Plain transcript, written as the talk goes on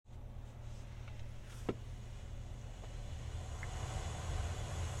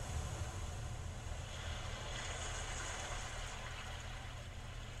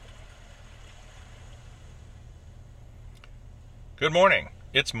Good morning.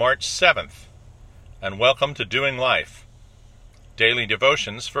 It's March 7th, and welcome to Doing Life, daily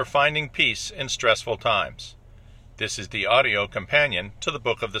devotions for finding peace in stressful times. This is the audio companion to the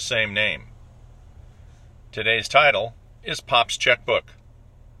book of the same name. Today's title is Pop's Checkbook.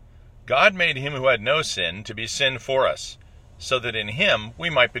 God made him who had no sin to be sin for us, so that in him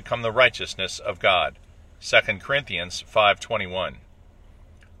we might become the righteousness of God. 2 Corinthians 5:21.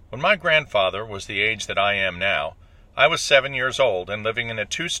 When my grandfather was the age that I am now, I was 7 years old and living in a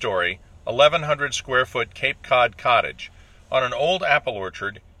 2-story, 1,100 square foot Cape Cod cottage on an old apple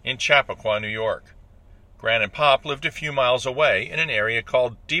orchard in Chappaqua, New York. Gran and Pop lived a few miles away in an area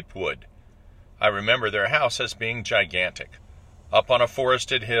called Deepwood. I remember their house as being gigantic, up on a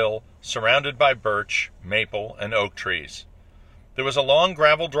forested hill, surrounded by birch, maple, and oak trees. There was a long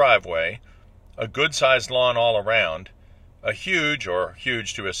gravel driveway, a good-sized lawn all around, a huge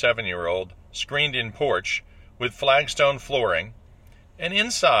to a 7-year-old, screened-in porch with flagstone flooring, and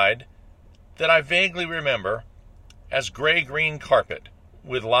inside, that I vaguely remember as gray-green carpet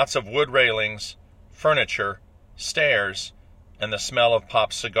with lots of wood railings, furniture, stairs, and the smell of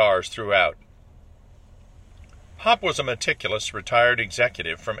Pop's cigars throughout. Pop was a meticulous retired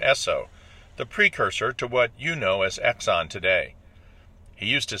executive from Esso, the precursor to what you know as Exxon today. He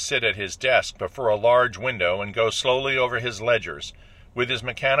used to sit at his desk before a large window and go slowly over his ledgers with his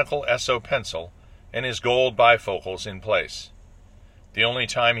mechanical Esso pencil and his gold bifocals in place. The only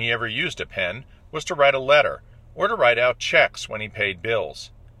time he ever used a pen was to write a letter or to write out checks when he paid bills.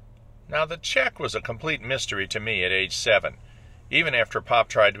 Now, the check was a complete mystery to me at age 7, even after Pop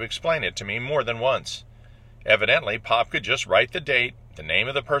tried to explain it to me more than once. Evidently, Pop could just write the date, the name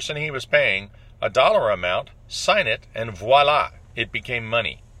of the person he was paying, a dollar amount, sign it, and voila, it became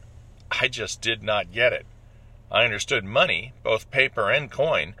money. I just did not get it. I understood money, both paper and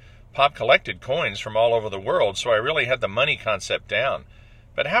coin. Pop collected coins from all over the world, so I really had the money concept down.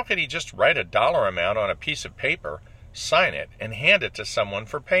 But how could he just write a dollar amount on a piece of paper, sign it, and hand it to someone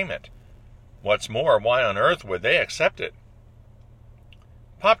for payment? What's more, why on earth would they accept it?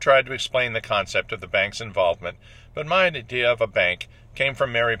 Pop tried to explain the concept of the bank's involvement, but my idea of a bank came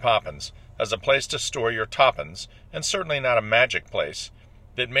from Mary Poppins as a place to store your toppins, and certainly not a magic place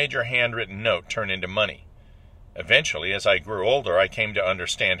that made your handwritten note turn into money. Eventually, as I grew older, I came to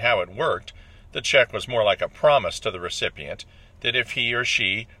understand how it worked. The check was more like a promise to the recipient that if he or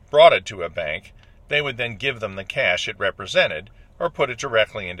she brought it to a bank, they would then give them the cash it represented or put it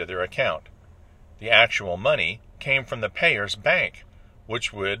directly into their account. The actual money came from the payer's bank,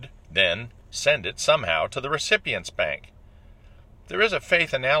 which would then send it somehow to the recipient's bank. There is a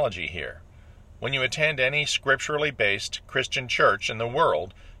faith analogy here. When you attend any scripturally based Christian church in the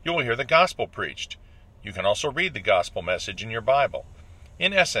world, you will hear the gospel preached. You can also read the gospel message in your Bible.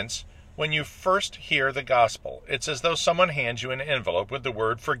 In essence, when you first hear the gospel, it's as though someone hands you an envelope with the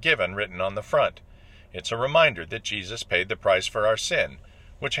word forgiven written on the front. It's a reminder that Jesus paid the price for our sin,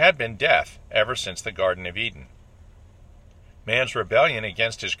 which had been death ever since the Garden of Eden. Man's rebellion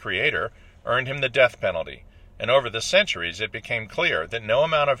against his Creator earned him the death penalty, and over the centuries it became clear that no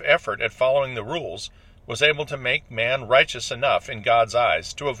amount of effort at following the rules was able to make man righteous enough in God's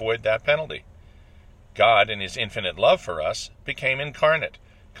eyes to avoid that penalty. God, in his infinite love for us, became incarnate,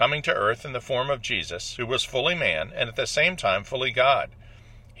 coming to earth in the form of Jesus, who was fully man and at the same time fully God.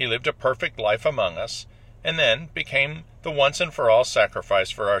 He lived a perfect life among us, and then became the once-and-for-all sacrifice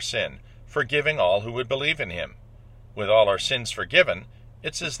for our sin, forgiving all who would believe in him. With all our sins forgiven,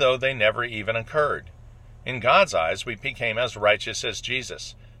 it's as though they never even occurred. In God's eyes, we became as righteous as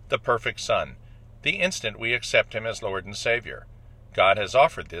Jesus, the perfect Son, the instant we accept him as Lord and Savior. God has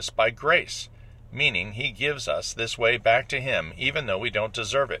offered this by grace, meaning he gives us this way back to him even though we don't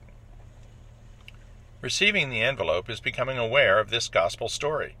deserve it. Receiving the envelope is becoming aware of this gospel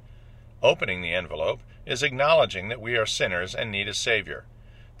story. Opening the envelope is acknowledging that we are sinners and need a Savior.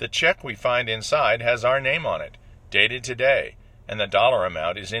 The check we find inside has our name on it, dated today, and the dollar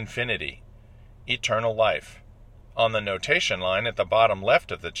amount is infinity, eternal life. On the notation line at the bottom left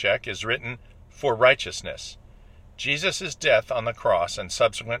of the check is written, "For righteousness." Jesus' death on the cross and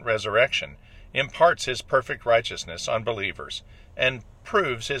subsequent resurrection imparts his perfect righteousness on believers and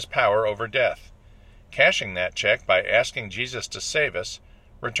proves his power over death. Cashing that check by asking Jesus to save us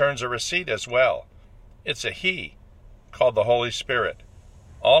returns a receipt as well. It's a he, called the Holy Spirit.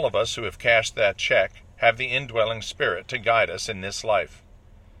 All of us who have cashed that check have the indwelling Spirit to guide us in this life.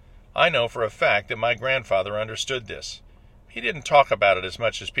 I know for a fact that my grandfather understood this. He didn't talk about it as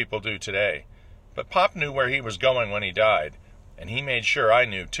much as people do today, but Pop knew where he was going when he died, and he made sure I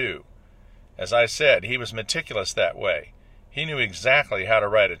knew too. As I said, he was meticulous that way. He knew exactly how to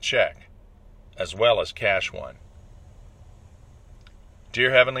write a check, as well as cash one.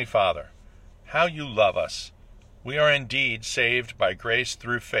 Dear Heavenly Father, how you love us. We are indeed saved by grace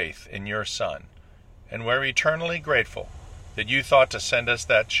through faith in your Son, and we're eternally grateful that you thought to send us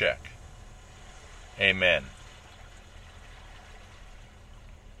that check. Amen.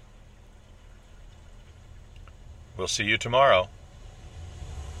 We'll see you tomorrow.